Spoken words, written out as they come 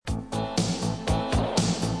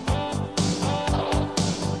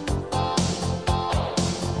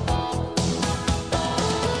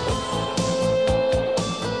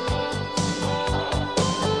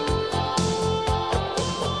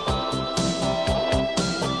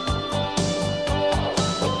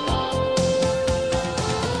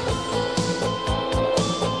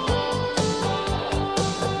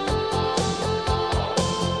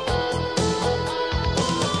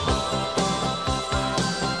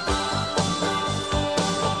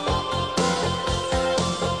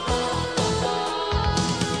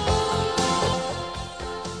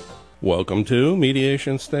Welcome to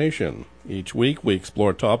Mediation Station. Each week we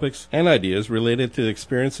explore topics and ideas related to the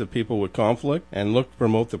experience of people with conflict and look to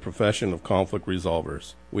promote the profession of conflict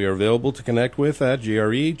resolvers. We are available to connect with at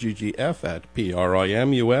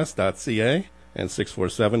greggf@primus.ca and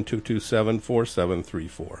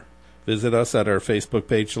 647-227-4734. Visit us at our Facebook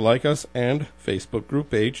page to like us and Facebook group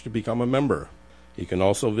page to become a member. You can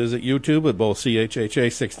also visit YouTube at both CHHA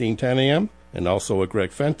 1610 AM and also at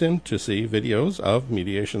Greg Fenton to see videos of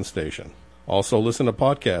Mediation Station. Also listen to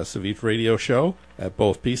podcasts of each radio show at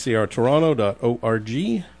both pcrtoronto.org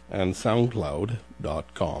and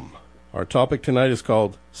soundcloud.com. Our topic tonight is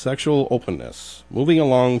called Sexual Openness, moving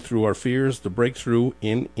along through our fears to break through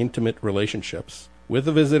in intimate relationships. With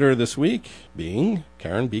the visitor this week being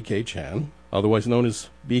Karen B.K. Chan, otherwise known as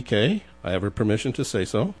BK. I have her permission to say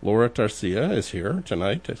so. Laura Tarcia is here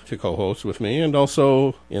tonight to co-host with me, and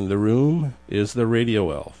also in the room is the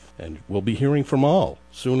radio elf. And we'll be hearing from all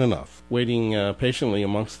soon enough. Waiting patiently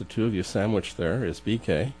amongst the two of you sandwiched there is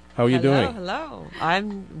BK. How are you doing? Hello.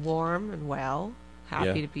 I'm warm and well.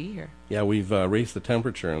 Happy to be here. Yeah, we've raised the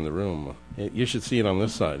temperature in the room. You should see it on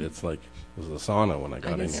this side. It's like it was a sauna when I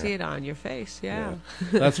got in here. I can see it on your face, yeah.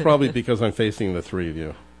 That's probably because I'm facing the three of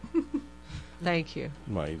you. Thank you.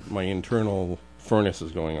 My internal furnace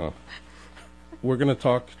is going off. We're going to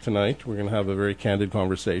talk tonight. We're going to have a very candid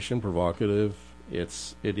conversation, provocative.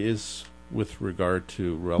 It is with regard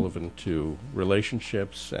to relevant to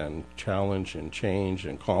relationships and challenge and change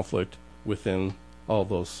and conflict within all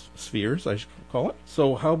those spheres, I should call it.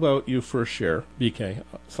 So how about you first share, BK,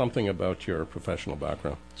 something about your professional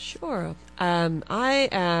background? Sure. I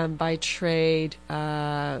am by trade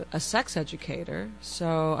a sex educator,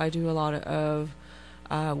 so I do a lot of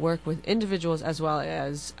work with individuals as well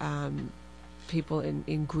as people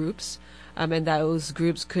in groups, and those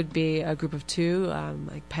groups could be a group of two,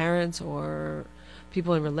 like parents or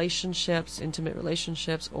people in relationships, intimate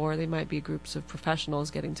relationships, or they might be groups of professionals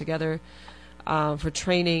getting together for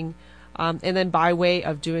training, and then by way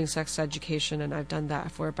of doing sex education, and I've done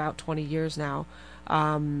that for about 20 years now,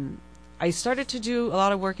 I started to do a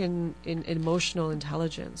lot of work in emotional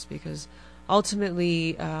intelligence, because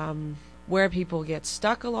ultimately where people get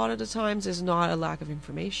stuck a lot of the times is not a lack of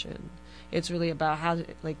information. It's really about how to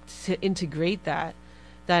integrate that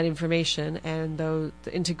information, and the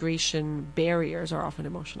integration barriers are often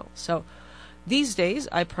emotional. So these days,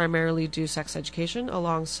 I primarily do sex education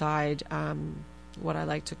alongside what I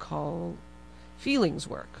like to call feelings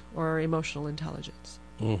work or emotional intelligence.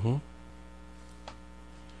 Mm-hmm.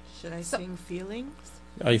 Should I sing feelings?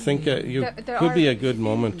 I think you could be a good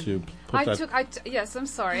moment to put Yes, I'm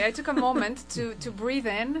sorry. I took a moment to breathe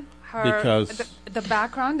in because the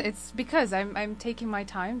background. It's because I'm taking my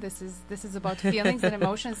time. This is about feelings and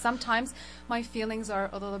emotions. Sometimes my feelings are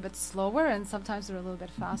a little bit slower, and sometimes they're a little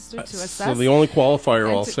bit faster to assess. So the only qualifier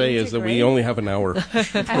I'll say is that we only have an hour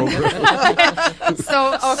program.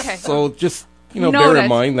 So just bear in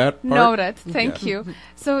mind that part. Noted. Thank you.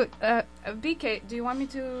 So, BK, do you want me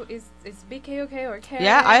to? Is BK okay or Karen?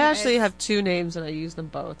 Yeah, I actually have two names and I use them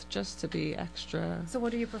both just to be extra. So,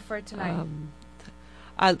 what do you prefer tonight?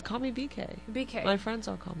 Call me BK. BK. My friends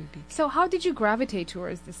all call me BK. So, how did you gravitate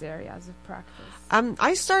towards this area as a practice?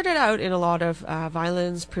 I started out in a lot of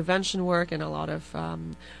violence prevention work and a lot of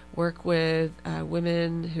work with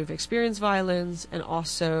women who've experienced violence, and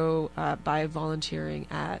also by volunteering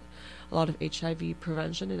at a lot of HIV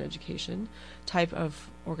prevention and education type of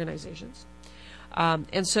organizations.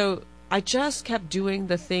 And so I just kept doing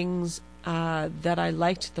the things that I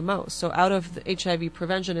liked the most. So out of the HIV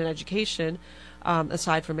prevention and education,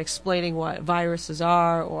 aside from explaining what viruses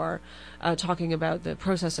are or talking about the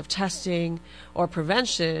process of testing or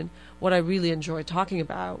prevention, what I really enjoyed talking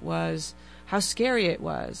about was how scary it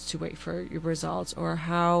was to wait for your results, or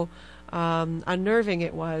how unnerving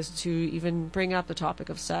it was to even bring up the topic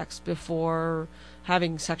of sex before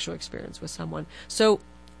having sexual experience with someone. So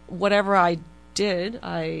whatever I did,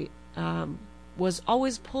 I was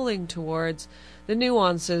always pulling towards the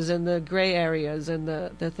nuances and the gray areas and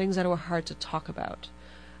the things that were hard to talk about.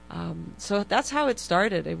 So that's how it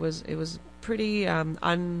started. It was pretty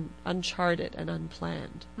uncharted and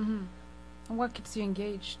unplanned. Mm-hmm. And what keeps you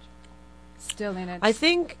engaged still in it? I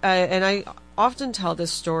think, and I often tell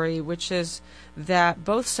this story, which is that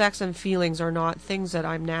both sex and feelings are not things that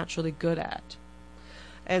I'm naturally good at.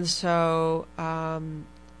 And so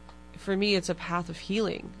for me, it's a path of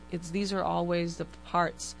healing. These are always the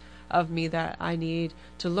parts of me that I need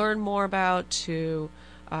to learn more about, to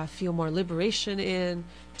feel more liberation in,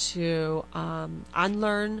 to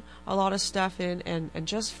unlearn a lot of stuff in, and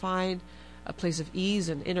just find a place of ease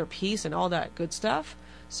and inner peace and all that good stuff,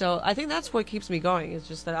 So I think that's what keeps me going. It's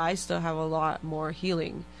just that I still have a lot more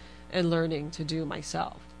healing and learning to do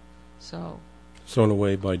myself. So in a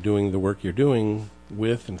way, by doing the work you're doing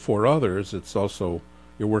with and for others, it's also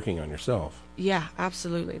you're working on yourself. yeah,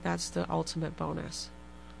 absolutely. That's the ultimate bonus.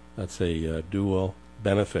 That's a dual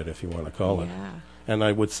benefit, if you want to call it. Yeah. And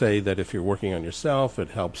I would say that if you're working on yourself, it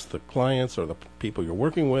helps the clients or the people you're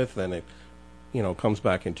working with, and it, comes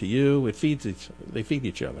back into you. They feed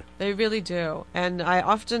each other. They really do. And I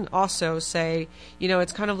often also say,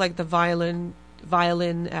 it's kind of like the violin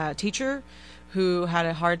teacher who had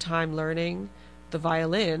a hard time learning the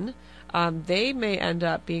violin. They may end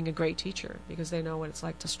up being a great teacher because they know what it's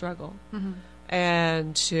like to struggle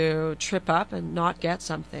and to trip up and not get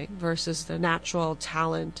something, versus the natural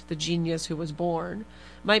talent, the genius who was born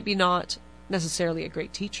might be not necessarily a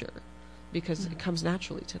great teacher because it comes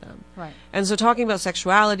naturally to them. Right. And so talking about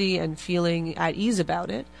sexuality and feeling at ease about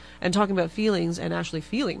it, and talking about feelings and actually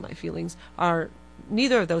feeling my feelings, are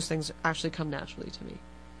neither of those things actually come naturally to me.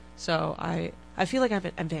 So I feel like I have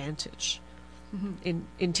an advantage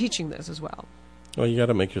in teaching this as well. Well, you got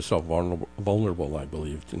to make yourself vulnerable, I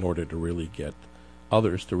believe, in order to really get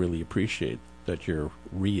others to really appreciate that you're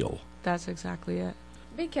real. That's exactly it.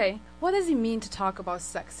 BK, what does it mean to talk about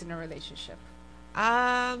sex in a relationship?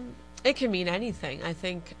 It can mean anything. I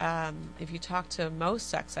think if you talk to most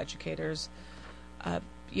sex educators,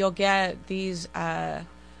 you'll get these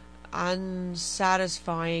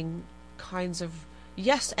unsatisfying kinds of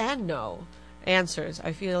yes and no answers.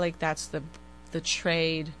 I feel like that's the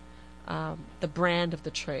trade, the brand of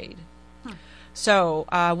the trade. So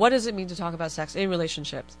what does it mean to talk about sex in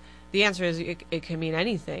relationships? The answer is it can mean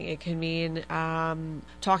anything. It can mean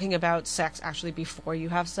talking about sex actually before you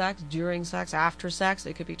have sex, during sex, after sex.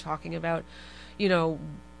 It could be talking about, the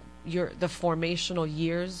formational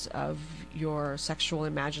years of your sexual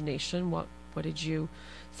imagination. What did you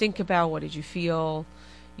think about? What did you feel?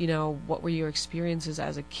 What were your experiences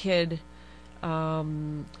as a kid?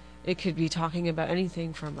 It could be talking about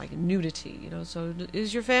anything from like nudity. So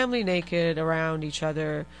is your family naked around each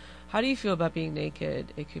other? How do you feel about being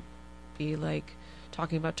naked? It could be like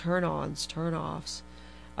talking about turn-ons, turn-offs.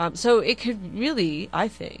 So it could really, I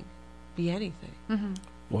think, be anything. Mm-hmm.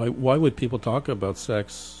 Why would people talk about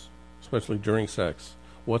sex, especially during sex?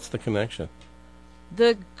 What's the connection?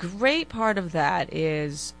 The great part of that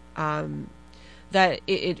is that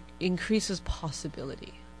it increases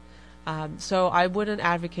possibility. So I wouldn't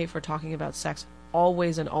advocate for talking about sex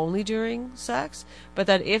always and only during sex, but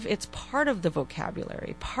that if it's part of the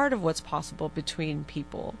vocabulary, part of what's possible between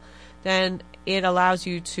people, then it allows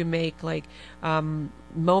you to make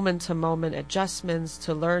moment-to-moment adjustments,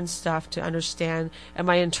 to learn stuff, to understand, am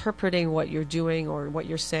I interpreting what you're doing or what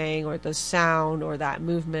you're saying or the sound or that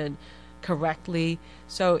movement correctly?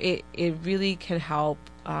 So it really can help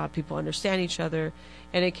people understand each other,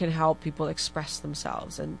 and it can help people express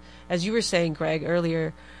themselves. And as you were saying, Greg,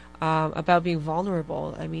 earlier, about being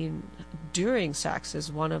vulnerable, I mean, during sex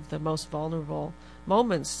is one of the most vulnerable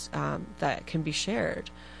moments that can be shared.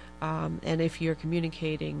 And if you're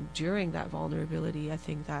communicating during that vulnerability, I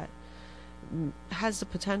think that has the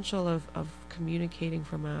potential of communicating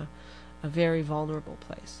from a very vulnerable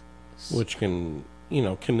place. Which can,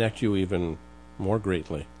 connect you even more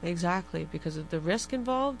greatly. Exactly, because of the risk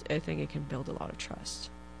involved, I think it can build a lot of trust.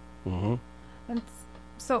 Mm-hmm. And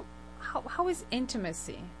so how is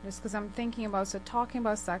intimacy? Just because I'm thinking about, so talking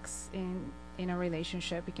about sex in a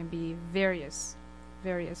relationship, it can be various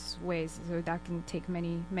ways, so that can take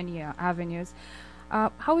many avenues.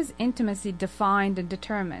 How is intimacy defined and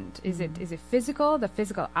determined? Is it physical, the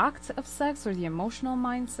physical act of sex, or the emotional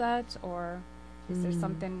mindset, or is there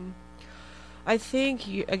something? I think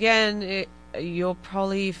you'll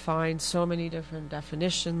probably find so many different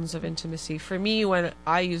definitions of intimacy. For me, when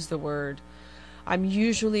I use the word, I'm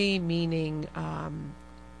usually meaning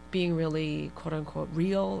being really quote unquote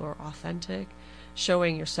real or authentic,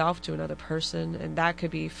 showing yourself to another person, and that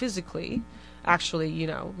could be physically, actually,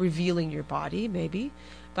 revealing your body maybe,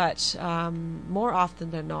 but more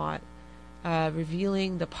often than not,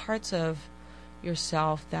 revealing the parts of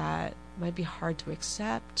yourself that might be hard to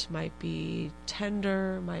accept, might be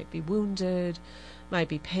tender, might be wounded, might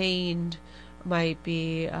be pained, might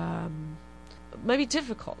be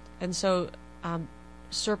difficult. And so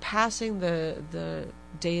surpassing the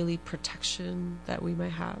daily protection that we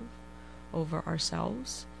might have over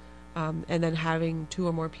ourselves, and then having two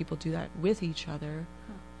or more people do that with each other,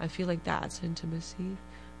 I feel like that's intimacy.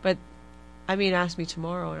 But ask me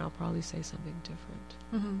tomorrow and I'll probably say something different.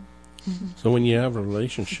 Mm-hmm. So when you have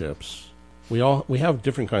relationships, we have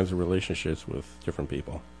different kinds of relationships with different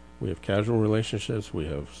people. We have casual relationships, we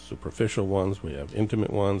have superficial ones, we have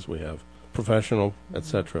intimate ones, we have professional,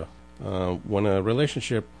 etc. When a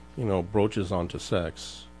relationship, broaches onto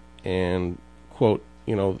sex, and, quote,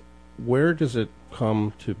 where does it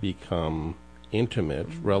come to become intimate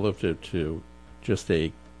relative to just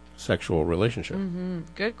a sexual relationship?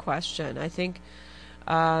 Good question. I think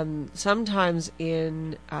sometimes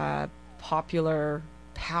in popular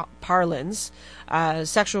parlance,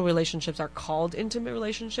 sexual relationships are called intimate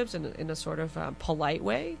relationships in a sort of polite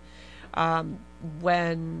way,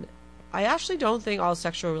 when I actually don't think all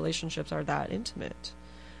sexual relationships are that intimate,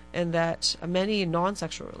 and that many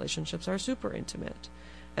non-sexual relationships are super intimate.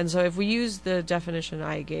 And so if we use the definition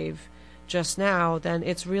I gave just now, then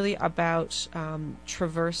it's really about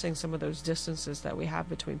traversing some of those distances that we have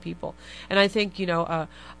between people. And I think, a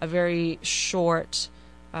very short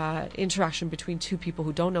interaction between two people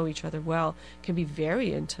who don't know each other well can be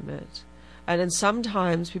very intimate. And then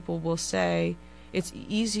sometimes people will say it's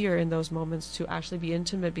easier in those moments to actually be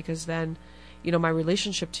intimate because then, my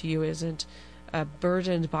relationship to you isn't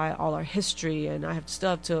burdened by all our history, and I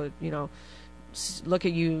still have to, look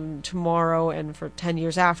at you tomorrow and for 10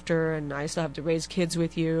 years after, and I still have to raise kids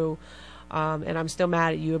with you, and I'm still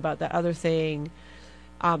mad at you about that other thing.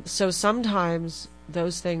 So sometimes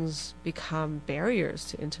those things become barriers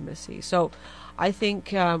to intimacy. So I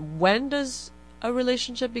think when does a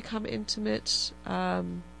relationship become intimate?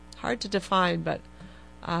 Hard to define, but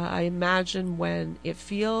I imagine when it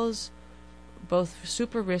feels both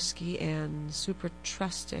super risky and super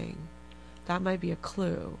trusting. That might be a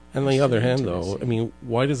clue. On the other hand, though,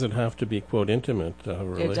 why does it have to be, quote, intimate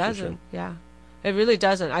relationship? It doesn't, yeah. It really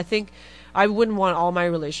doesn't. I think I wouldn't want all my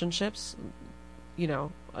relationships,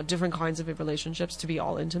 different kinds of relationships to be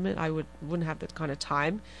all intimate. I wouldn't have that kind of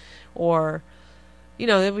time. Or,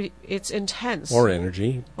 it's intense. Or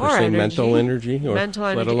energy. Mental energy. Let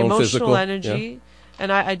alone emotional physical energy. Yeah.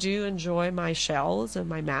 And I do enjoy my shells and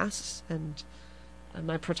my masks and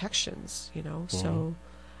my protections, So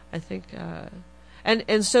I think,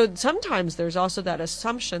 and so sometimes there's also that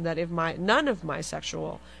assumption that if none of my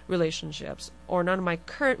sexual relationships or none of my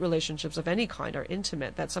current relationships of any kind are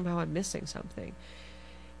intimate, that somehow I'm missing something.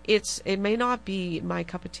 It may not be my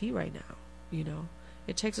cup of tea right now,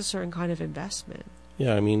 It takes a certain kind of investment.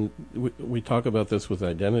 Yeah, we talk about this with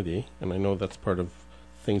identity, and I know that's part of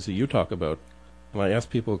things that you talk about. And I ask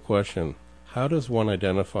people a question: how does one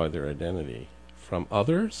identify their identity? From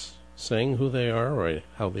others saying who they are, or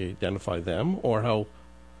how they identify them, or how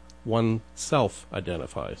one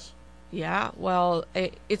self-identifies? Yeah, well,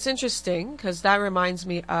 it's interesting because that reminds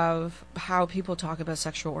me of how people talk about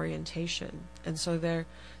sexual orientation. And so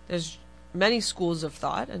there's many schools of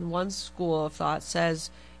thought, and one school of thought says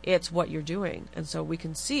it's what you're doing. And so we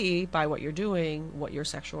can see by what you're doing what your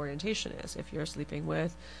sexual orientation is. If you're sleeping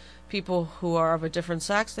with people who are of a different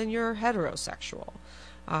sex, then you're heterosexual.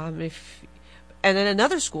 And then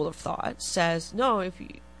another school of thought says, no, if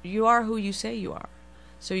you are who you say you are.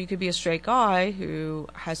 So you could be a straight guy who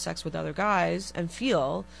has sex with other guys and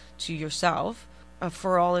feel to yourself,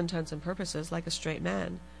 for all intents and purposes, like a straight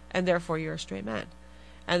man, and therefore you're a straight man.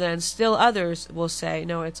 And then still others will say,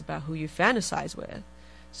 no, it's about who you fantasize with.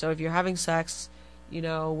 So if you're having sex,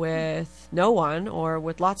 with no one or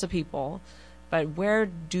with lots of people, but where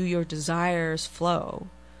do your desires flow?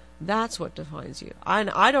 That's what defines you. I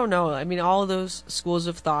don't know. All of those schools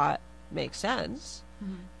of thought make sense.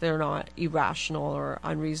 Mm-hmm. They're not irrational or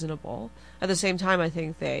unreasonable. At the same time, I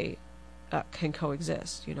think they can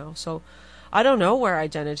coexist, So I don't know where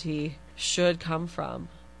identity should come from.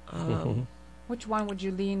 Which one would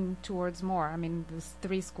you lean towards more? There's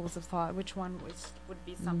three schools of thought. Which one would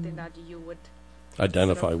be something that you would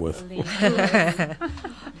identify with?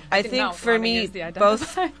 I think for me,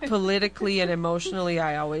 both politically and emotionally,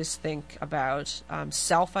 I always think about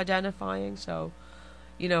self-identifying. So,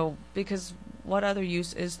 because what other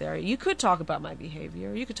use is there? You could talk about my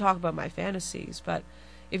behavior. You could talk about my fantasies. But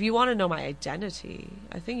if you want to know my identity,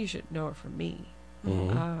 I think you should know it from me.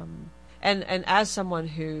 Mm-hmm. And as someone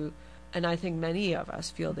who, and I think many of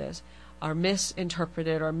us feel this, are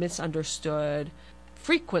misinterpreted or misunderstood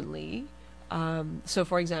frequently. So,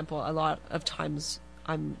 for example, a lot of times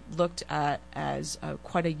I'm looked at as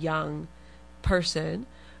quite a young person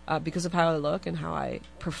because of how I look and how I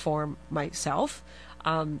perform myself.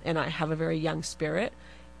 And I have a very young spirit.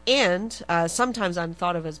 And sometimes I'm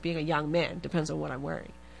thought of as being a young man, depends on what I'm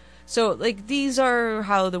wearing. So, these are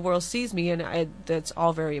how the world sees me, and that's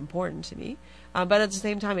all very important to me. But at the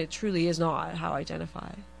same time, it truly is not how I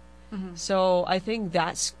identify. Mm-hmm. So I think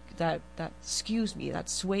that skews me, that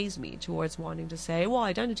sways me towards wanting to say, well,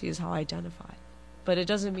 identity is how I identify. But it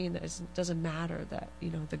doesn't mean that it doesn't matter that,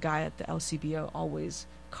 the guy at the LCBO always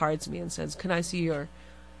cards me and says, "Can I see your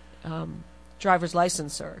driver's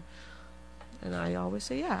license, sir?" And I always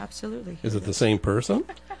say, "Yeah, absolutely." Is it the same person?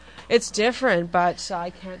 It's different, but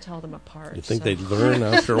I can't tell them apart. You think so. they'd learn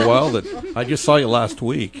after a while that I just saw you last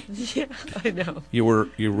week. Yeah, I know.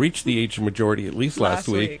 You reached the age of majority at least last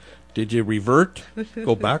week. Did you revert?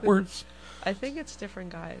 Go backwards? I think it's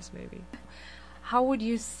different guys, maybe. How would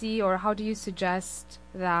you see, or how do you suggest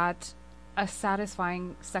that a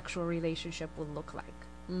satisfying sexual relationship would look like?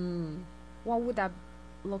 What would that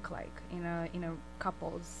look like in a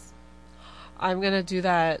couple's? I'm going to do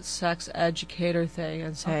that sex educator thing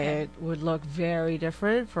and say it would look very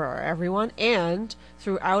different for everyone, and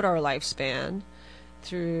throughout our lifespan,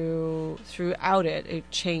 throughout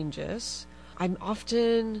it changes. I'm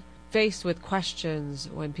often faced with questions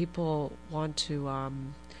when people want to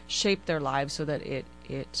shape their lives so that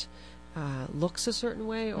it looks a certain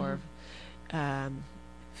way or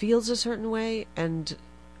feels a certain way, and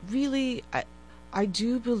really I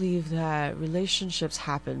do believe that relationships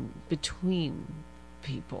happen between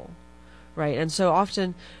people, right? And so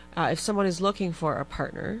often, if someone is looking for a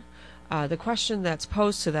partner, the question that's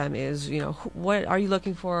posed to them is, what are you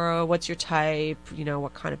looking for? What's your type?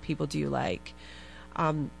 What kind of people do you like?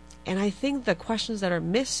 And I think the questions that are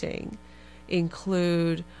missing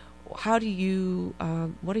include, what do you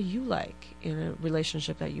like in a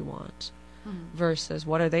relationship that you want, versus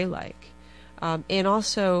what are they like? And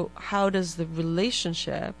also, how does the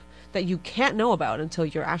relationship that you can't know about until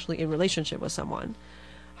you're actually in relationship with someone,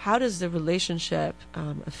 how does the relationship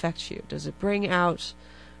affect you? Does it bring out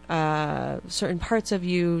certain parts of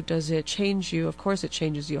you? Does it change you? Of course it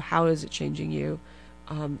changes you. How is it changing you?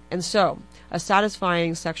 And so, a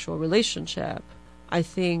satisfying sexual relationship, I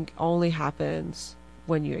think, only happens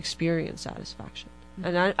when you experience satisfaction.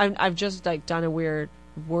 And I've just done a weird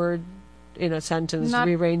word in a sentence,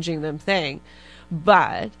 rearranging them thing,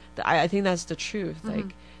 but I think that's the truth.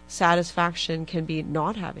 Satisfaction can be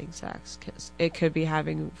not having sex. It could be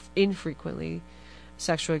having infrequently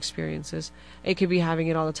sexual experiences. It could be having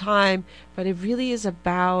it all the time, but it really is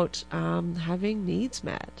about having needs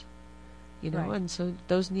met, Right. And so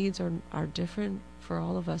those needs are different for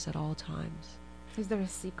all of us at all times. Is there a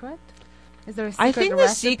secret? Is there a secret I think recipe?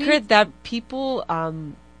 the secret that people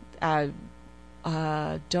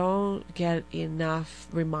don't get enough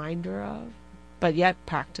reminder of, but yet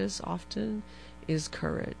practice often, is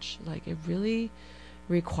courage. It really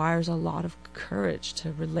requires a lot of courage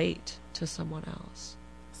to relate to someone else.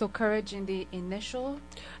 So courage in the initial?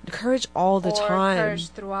 Courage all the or time. Courage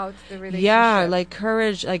throughout the relationship? Yeah,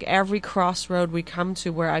 courage, every crossroad we come to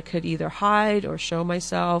where I could either hide or show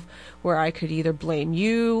myself, where I could either blame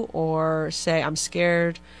you or say I'm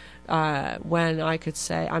scared, when I could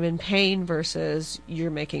say I'm in pain versus you're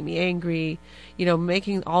making me angry,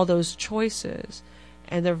 making all those choices.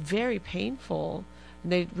 And they're very painful.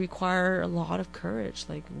 And they require a lot of courage.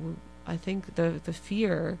 I think the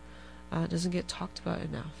fear doesn't get talked about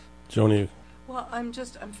enough. Joni? Well, I'm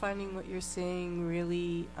finding what you're saying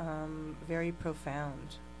really very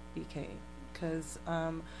profound, BK, because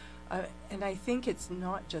and I think it's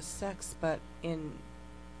not just sex, but in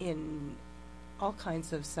all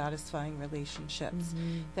kinds of satisfying relationships,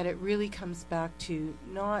 that it really comes back to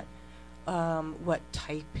not what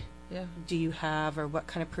type do you have or what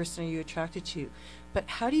kind of person are you attracted to, but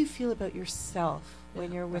how do you feel about yourself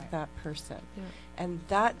when you're with that person? Yeah. And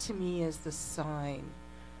that to me is the sign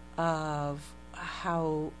of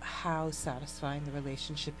how satisfying the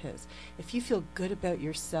relationship is. If you feel good about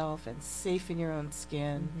yourself and safe in your own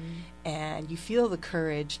skin, and you feel the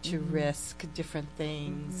courage to risk different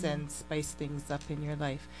things and spice things up in your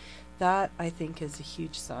life, that I think is a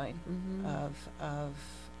huge sign of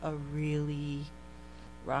a really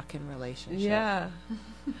rockin' relationship. Yeah.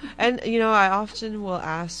 And, I often will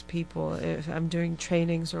ask people, if I'm doing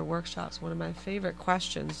trainings or workshops, one of my favorite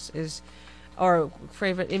questions is, or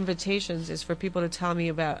favorite invitations, is for people to tell me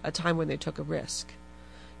about a time when they took a risk.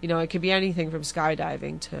 It could be anything from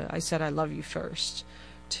skydiving to I said I love you first,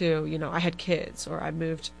 to, I had kids, or I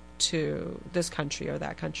moved to this country or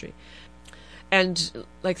that country. And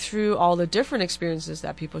through all the different experiences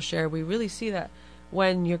that people share, we really see that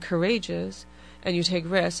when you're courageous and you take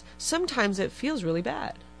risks, sometimes it feels really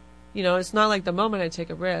bad. It's not like the moment I take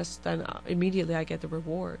a risk, then immediately I get the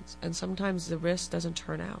rewards. And sometimes the risk doesn't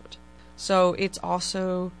turn out. So it's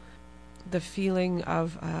also the feeling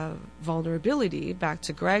of vulnerability, back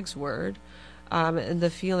to Greg's word, and the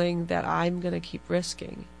feeling that I'm going to keep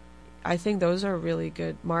risking. I think those are really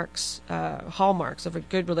good marks, hallmarks of a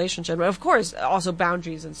good relationship. Of course, also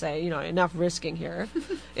boundaries and say, enough risking here.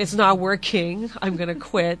 It's not working. I'm going to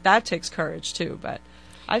quit. That takes courage too. But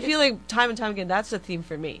I feel like time and time again, that's the theme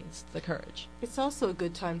for me. It's the courage. It's also a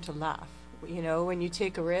good time to laugh. When you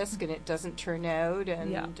take a risk and it doesn't turn out,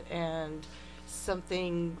 and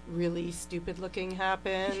something really stupid looking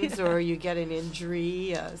happes, or you get an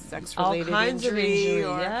injury, a sex related All kinds of injury,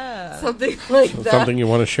 or yeah. something like that. Something you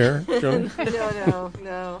want to share, Joan?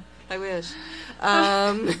 No, I wish.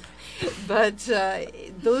 But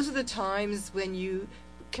those are the times when you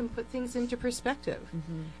can put things into perspective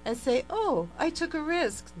and say, oh, I took a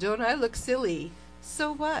risk. Don't I look silly?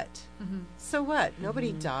 So what? So what?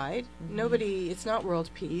 Nobody died. Nobody, it's not world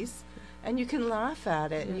peace. And you can laugh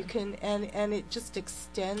at it, and you can, and it just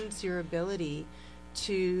extends your ability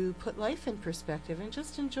to put life in perspective and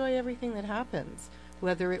just enjoy everything that happens,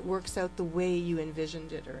 whether it works out the way you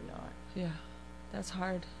envisioned it or not. Yeah, that's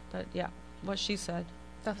hard. But yeah, what she said.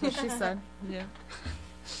 That's what she said. Yeah.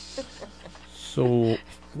 So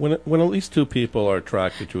when at least two people are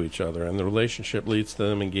attracted to each other and the relationship leads to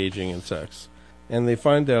them engaging in sex, and they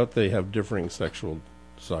find out they have differing sexual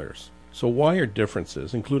desires. So why are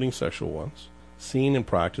differences, including sexual ones, seen in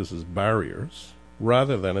practice as barriers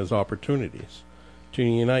rather than as opportunities to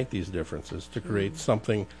unite these differences to create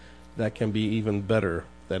something that can be even better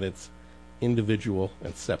than its individual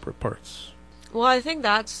and separate parts? Well, I think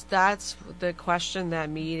that's the question that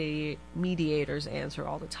mediators answer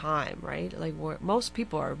all the time, right? Like, most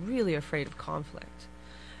people are really afraid of conflict.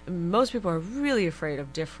 Most people are really afraid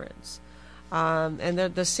of difference. And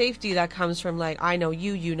the safety that comes from, like, I know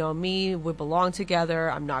you, you know me, we belong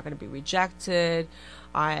together, I'm not going to be rejected,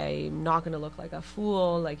 I'm not going to look like a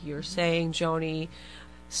fool, like you're saying, Joni.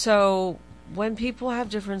 So when people have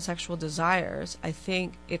different sexual desires, I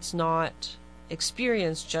think it's not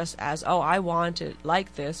experienced just as, oh, I want it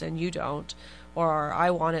like this and you don't, or I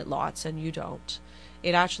want it lots and you don't.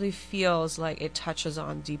 It actually feels like it touches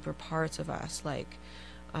on deeper parts of us, like,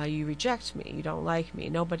 you reject me, you don't like me,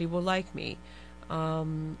 nobody will like me,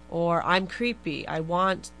 or I'm creepy, I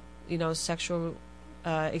want, sexual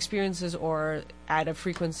experiences or at a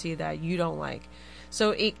frequency that you don't like.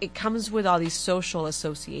 So it comes with all these social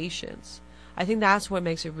associations. I think that's what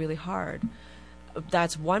makes it really hard.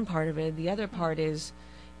 That's one part of it. The other part is,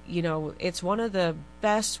 it's one of the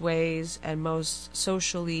best ways and most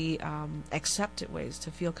socially accepted ways to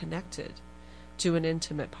feel connected to an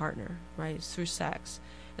intimate partner, right? It's through sex.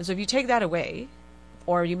 And so if you take that away,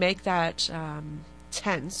 or you make that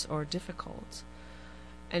tense or difficult,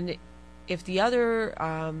 and if the other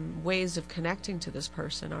ways of connecting to this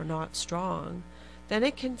person are not strong, then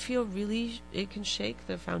it can feel it can shake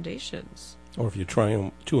the foundations. Or if you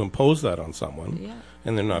try to impose that on someone,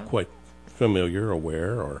 and they're not quite familiar,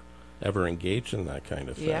 aware, or ever engaged in that kind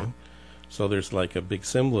of thing. Yeah. So there's like a big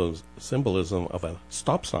symbolism of a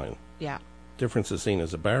stop sign. Yeah. Difference is seen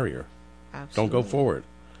as a barrier. Absolutely. Don't go forward.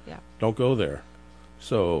 Yeah. Don't go there.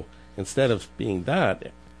 So instead of being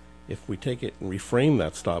that, if we take it and reframe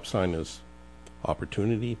that stop sign as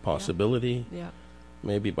opportunity, possibility,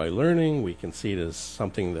 maybe by learning we can see it as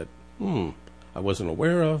something that I wasn't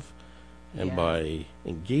aware of, and by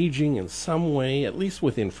engaging in some way, at least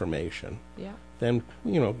with information, then,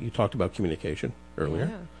 you talked about communication earlier,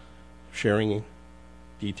 sharing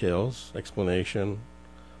details, explanation,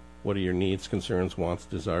 what are your needs, concerns, wants,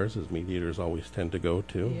 desires, as mediators always tend to go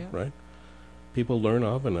to, right? People learn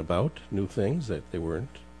of and about new things that they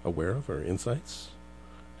weren't aware of, or insights.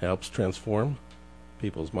 Helps transform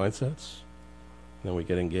people's mindsets. Then we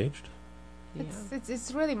get engaged.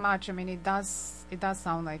 It's really much. I mean, it does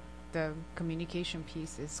sound like the communication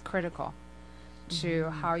piece is critical to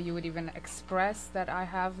how you would even express that I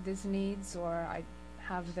have these needs, or I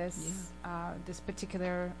have this this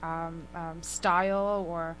particular style,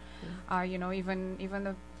 or even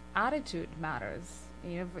the attitude matters.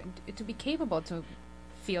 To be capable to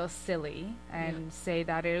feel silly and say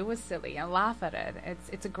that it was silly and laugh at it.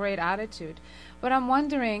 It's a great attitude. But I'm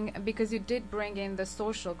wondering, because you did bring in the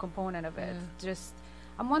social component of it,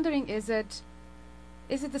 I'm wondering, is it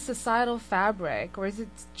the societal fabric, or is it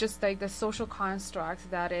just like the social construct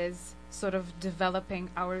that is sort of developing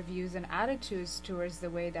our views and attitudes towards the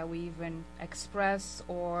way that we even express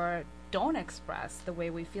or don't express the way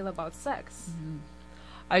we feel about sex?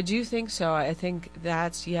 I do think so. I think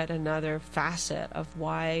that's yet another facet of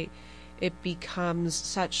why it becomes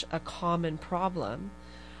such a common problem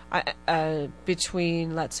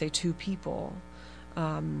between, let's say, two people,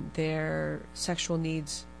 their sexual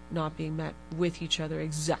needs not being met with each other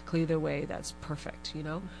exactly the way that's perfect,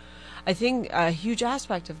 I think a huge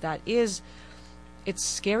aspect of that is it's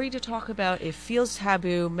scary to talk about. It feels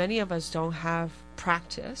taboo. Many of us don't have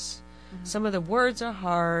practice. Some of the words are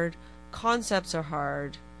hard, concepts are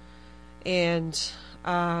hard, and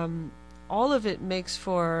all of it makes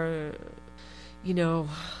for,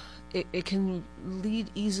 it can lead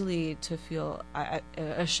easily to feel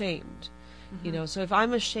ashamed. So if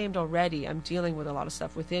I'm ashamed already, I'm dealing with a lot of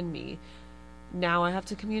stuff within me. Now I have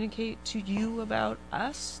to communicate to you about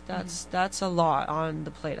us. That's a lot on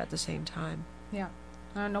the plate at the same time. Yeah.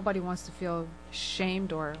 Nobody wants to feel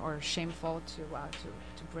shamed or shameful to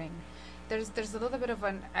bring. There's a little bit of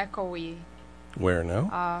an echoey Where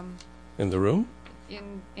now? In the room?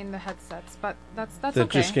 In the headsets, but that's That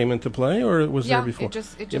okay. just came into play, or was there Yeah, before? it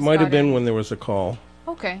just It might have got been in. when there was a call.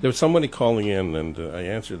 Okay. There was somebody calling in, and I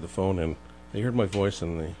answered the phone, and they heard my voice,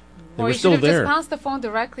 and they Or were you should still have there. just passed the phone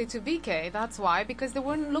directly to BK. That's why, because they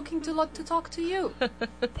weren't looking to talk to you.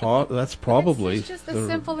 That's probably. It's just as the-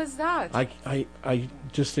 simple as that. I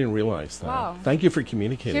just didn't realize that. Wow. Thank you for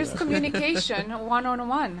communicating Here's that. communication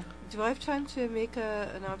one-on-one. Do I have time to make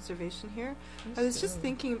an observation here? I was just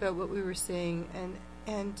thinking about what we were saying,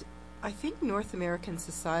 and I think North American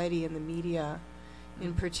society and the media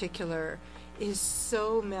in particular is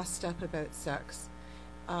so messed up about sex.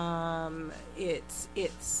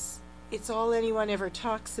 It's all anyone ever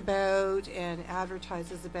talks about and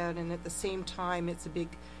advertises about, and at the same time it's a big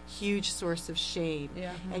huge source of shame.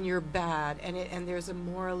 Yeah. And you're bad, and there's a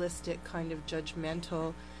moralistic kind of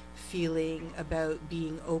judgmental feeling about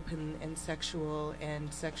being open and sexual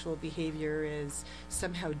behavior is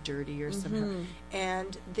somehow dirty or somehow,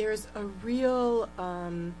 and there's a real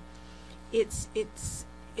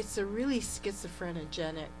it's a really schizophrenic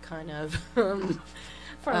kind of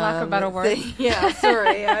For lack of a better word. thing. Yeah,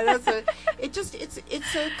 sorry.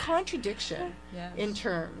 It's a contradiction Yes. in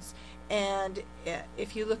terms. And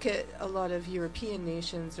if you look at a lot of European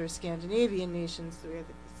nations or Scandinavian nations where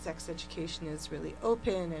the sex education is really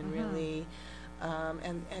open and really,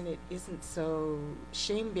 and it isn't so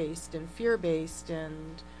shame-based and fear-based,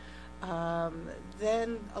 and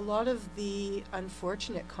then a lot of the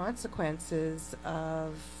unfortunate consequences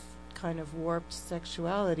of kind of warped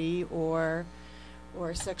sexuality or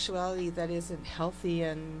sexuality that isn't healthy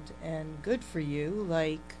and good for you,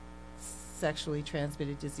 like sexually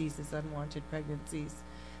transmitted diseases, unwanted pregnancies,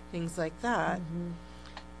 things like that.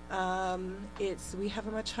 We have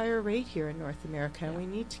a much higher rate here in North America, and we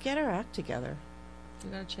need to get our act together. We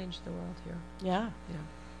gotta change the world here. Yeah,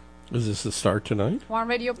 Is this the start tonight? One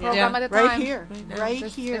radio program at a right time. here, Right now. right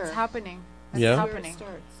It's here. It's happening. It's Yeah. Where it happening.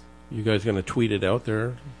 starts. You guys going to tweet it out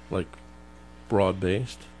there, like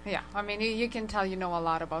broad-based? Yeah. I mean, you can tell you know a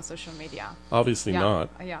lot about social media. Obviously Yeah. not.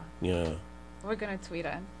 Yeah. Yeah. We're going to tweet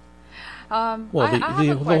it. Well, I have a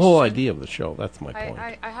the whole question. idea of the show, that's my point.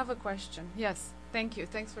 I have a question. Yes. Thank you.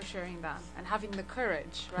 Thanks for sharing that and having the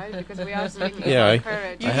courage, right? Because we are speaking Yeah, about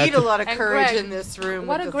courage. You I had need a to- lot of And courage Greg, in this room.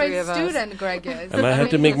 What with a the three great of us. student Greg is. And I had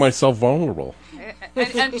to make myself vulnerable.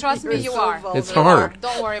 And trust me, You're you so are. vulnerable. It's hard.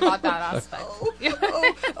 Don't worry about that aspect.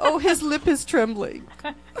 Oh, his lip is trembling.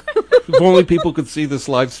 If only people could see this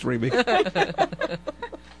live streaming.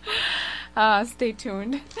 Stay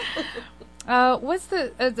tuned.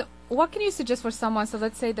 What can you suggest for someone? So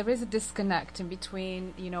let's say there is a disconnect in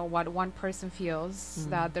between, what one person feels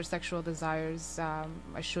that their sexual desires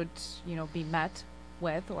should, be met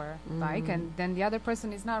with or like, and then the other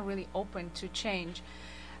person is not really open to change.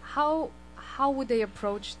 How would they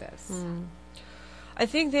approach this? I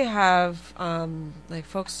think they have,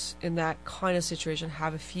 folks in that kind of situation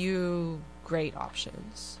have a few great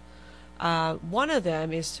options. One of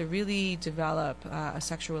them is to really develop a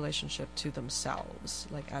sexual relationship to themselves,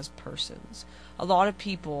 like as persons. A lot of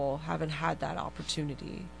people haven't had that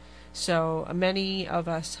opportunity. So many of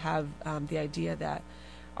us have the idea that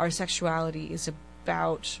our sexuality is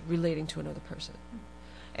about relating to another person.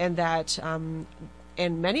 And that, and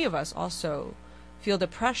many of us also feel the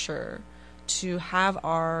pressure to have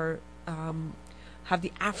have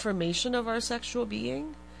the affirmation of our sexual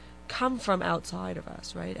being come from outside of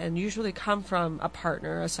us, right? And usually come from a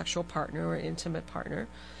partner, a sexual partner or intimate partner.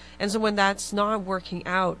 And so when that's not working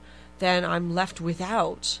out, then I'm left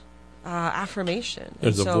without affirmation.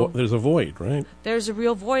 There's a void, right? There's a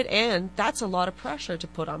real void, and that's a lot of pressure to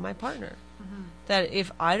put on my partner. That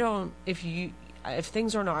if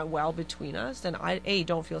things are not well between us, then I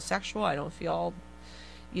don't feel sexual, I don't feel,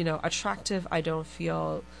 attractive, I don't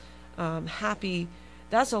feel happy.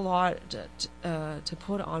 That's a lot to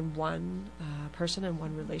put on one person and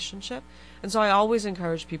one relationship. And so I always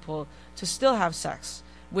encourage people to still have sex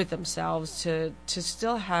with themselves, to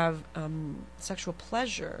still have sexual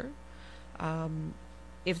pleasure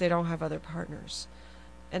if they don't have other partners.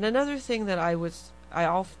 And another thing that I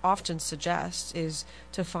often suggest is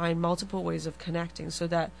to find multiple ways of connecting, so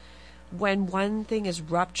that when one thing is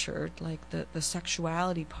ruptured, like the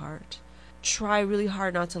sexuality part, try really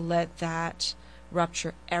hard not to let that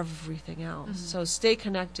rupture everything else. So stay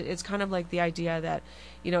connected. It's kind of like the idea that,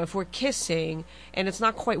 if we're kissing and it's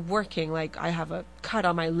not quite working, like I have a cut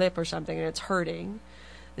on my lip or something and it's hurting,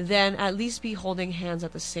 then at least be holding hands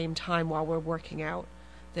at the same time while we're working out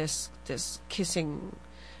this kissing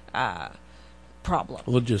problem.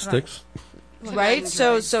 Logistics. Right?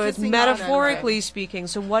 So it's Kissing metaphorically on and speaking.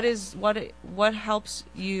 So what helps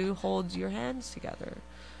you hold your hands together?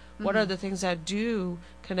 What are the things that do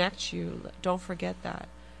connect you? Don't forget that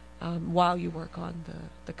while you work on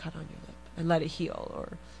the cut on your lip, and let it heal,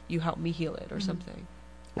 or you help me heal it, or something.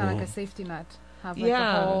 Kind of like a safety net. Have like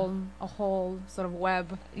a whole sort of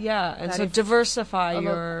web. Yeah, and That so if diversify a lo-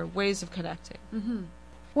 your ways of connecting.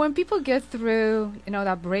 When people get through,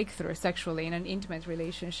 that breakthrough sexually in an intimate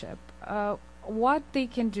relationship, what they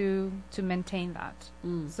can do to maintain that.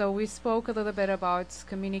 So we spoke a little bit about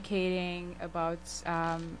communicating, about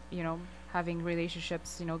having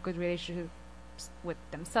relationships, good relationships with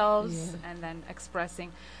themselves, and then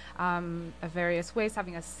expressing various ways,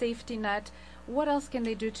 having a safety net. What else can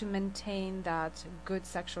they do to maintain that good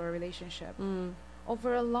sexual relationship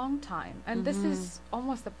over a long time? And this is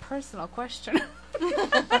almost a personal question.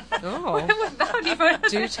 Oh, Without even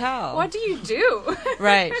do tell. What do you do?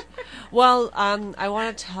 Right. Well, I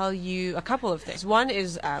want to tell you a couple of things. One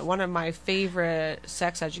is one of my favorite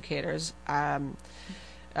sex educators,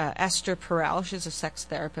 Esther Perel. She's a sex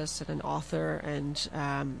therapist and an author, and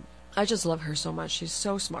I just love her so much. She's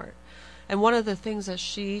so smart. And one of the things that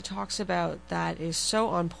she talks about that is so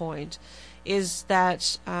on point is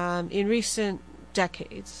that in recent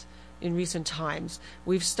decades, in recent times,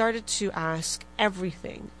 we've started to ask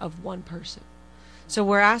everything of one person. So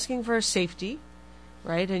we're asking for safety,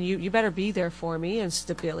 right? And you better be there for me, and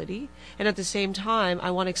stability. And at the same time,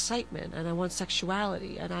 I want excitement, and I want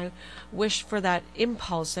sexuality, and I wish for that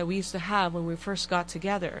impulse that we used to have when we first got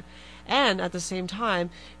together. And at the same time,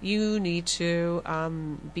 you need to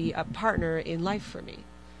be a partner in life for me.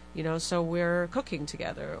 So we're cooking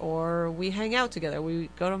together, or we hang out together, we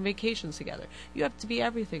go on vacations together. You have to be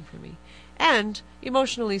everything for me, and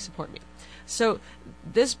emotionally support me. So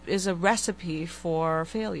this is a recipe for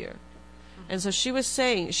failure. And so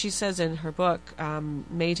she says in her book,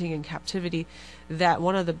 Mating in Captivity, that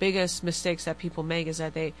one of the biggest mistakes that people make is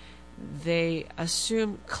that they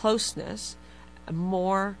assume closeness, the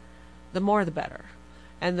more the better.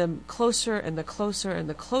 And the closer and the closer and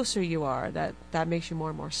the closer you are, that makes you more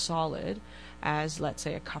and more solid as, let's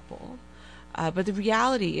say, a couple. But the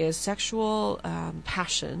reality is sexual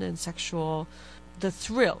passion and the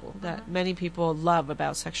thrill that many people love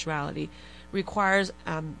about sexuality requires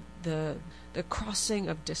the crossing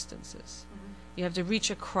of distances. You have to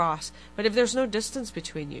reach across. But if there's no distance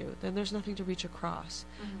between you, then there's nothing to reach across.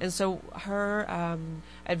 And so her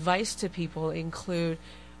advice to people include,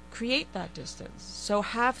 create that distance. So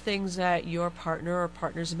have things that your partner or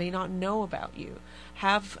partners may not know about you.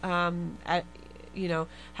 Have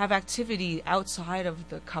have activity outside of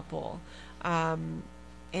the couple, and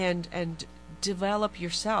develop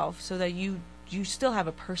yourself so that you still have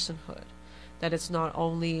a personhood, that it's not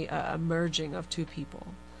only a merging of two people.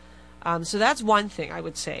 So that's one thing I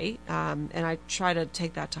would say, and I try to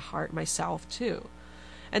take that to heart myself too.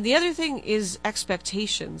 And the other thing is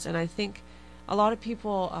expectations, and I think a lot of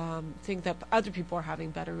people think that other people are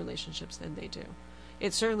having better relationships than they do.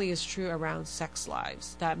 It certainly is true around sex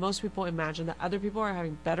lives, that most people imagine that other people are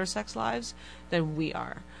having better sex lives than we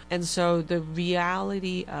are. And so the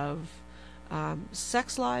reality of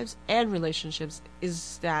sex lives and relationships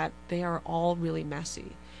is that they are all really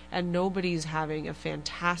messy, and nobody's having a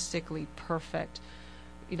fantastically perfect,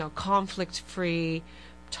 conflict-free,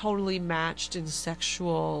 totally matched in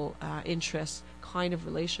sexual interests kind of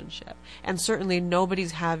relationship. And certainly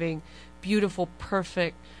nobody's having beautiful,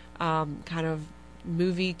 perfect kind of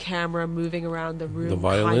movie camera moving around the room. The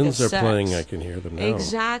violins kind of are playing, I can hear them now.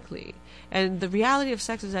 Exactly. And the reality of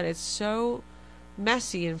sex is that it's so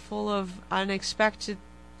messy and full of unexpected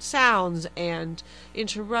sounds and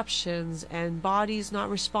interruptions and bodies not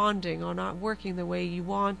responding or not working the way you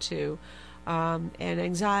want to, and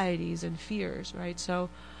anxieties and fears, right? So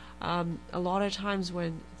a lot of times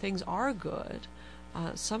when things are good,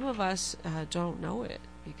 some of us don't know it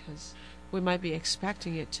because we might be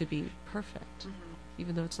expecting it to be perfect,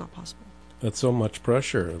 even though it's not possible. That's so much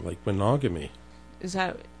pressure, like monogamy. Is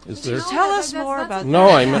there? Tell us more about No,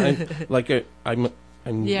 that. I'm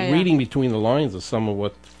reading between the lines of some of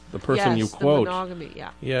what the person you Yes, the quote. monogamy, yeah.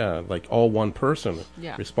 Yeah, like all one person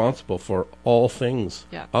Yeah. responsible for all things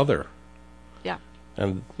Yeah. other. Yeah.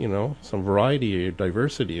 And, you know, some variety or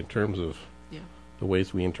diversity in terms of Yeah. the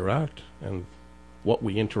ways we interact and what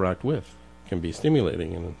we interact with can be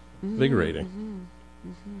stimulating and invigorating.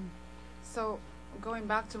 So going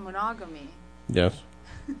back to monogamy, Yes.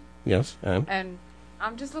 Yes, and? and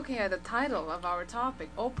I'm just looking at the title of our topic,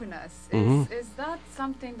 openness. Mhm. Is that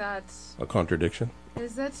something that A contradiction?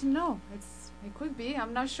 is it? No, it could be.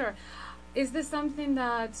 I'm not sure. Is this something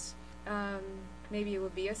that maybe it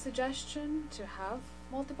would be a suggestion to have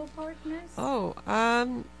multiple partners Oh, I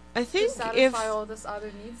to think satisfy all this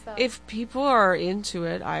other needs? That if people are into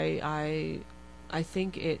it, I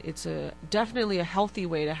think it's definitely a healthy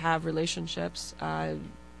way to have relationships,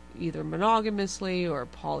 either monogamously or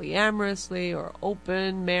polyamorously or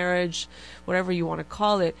open marriage, whatever you want to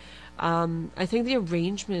call it. I think the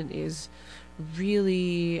arrangement is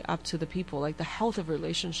really up to the people. Like the health of a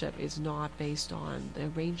relationship is not based on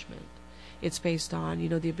the arrangement. It's based on,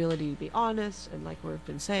 the ability to be honest and, like we've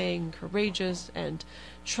been saying, courageous and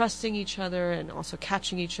trusting each other and also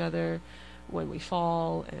catching each other when we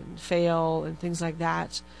fall and fail and things like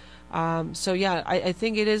that. So yeah, I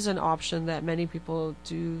think it is an option that many people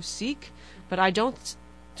do seek, but I don't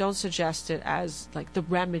suggest it as like the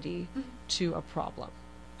remedy to a problem.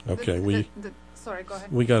 Okay, sorry, go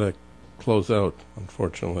ahead. we got to close out,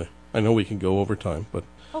 unfortunately. I know we can go over time, but...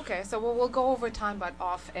 Okay, so we'll go over time, but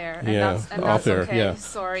off air, and Yeah, that's off air, okay. yeah.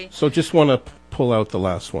 Sorry. So just want to pull out the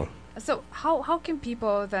last one. So how can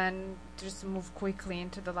people then, just move quickly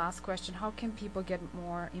into the last question, how can people get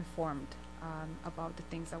more informed about the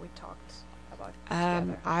things that we talked about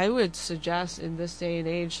together? I would suggest in this day and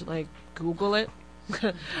age, like Google it,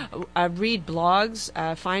 read blogs,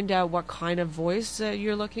 find out what kind of voice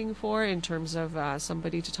you're looking for in terms of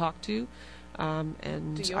somebody to talk to,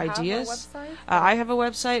 and Do you ideas. have a website? I have a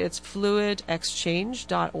website. It's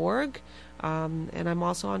fluidexchange.org, and I'm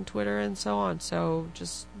also on Twitter and so on. So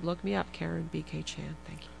just look me up, Karen BK Chan.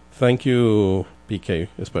 Thank you. Thank you, BK,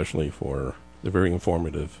 especially for the very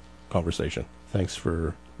informative conversation. Thanks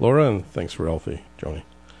for Laura, and thanks for Elfie, Joni.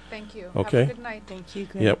 Thank you. Okay. Have a good night. Thank you,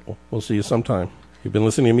 Greg. Yep, we'll see you sometime. You've been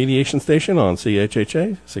listening to Mediation Station on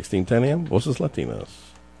CHHA, 1610 AM, Voces Latinas.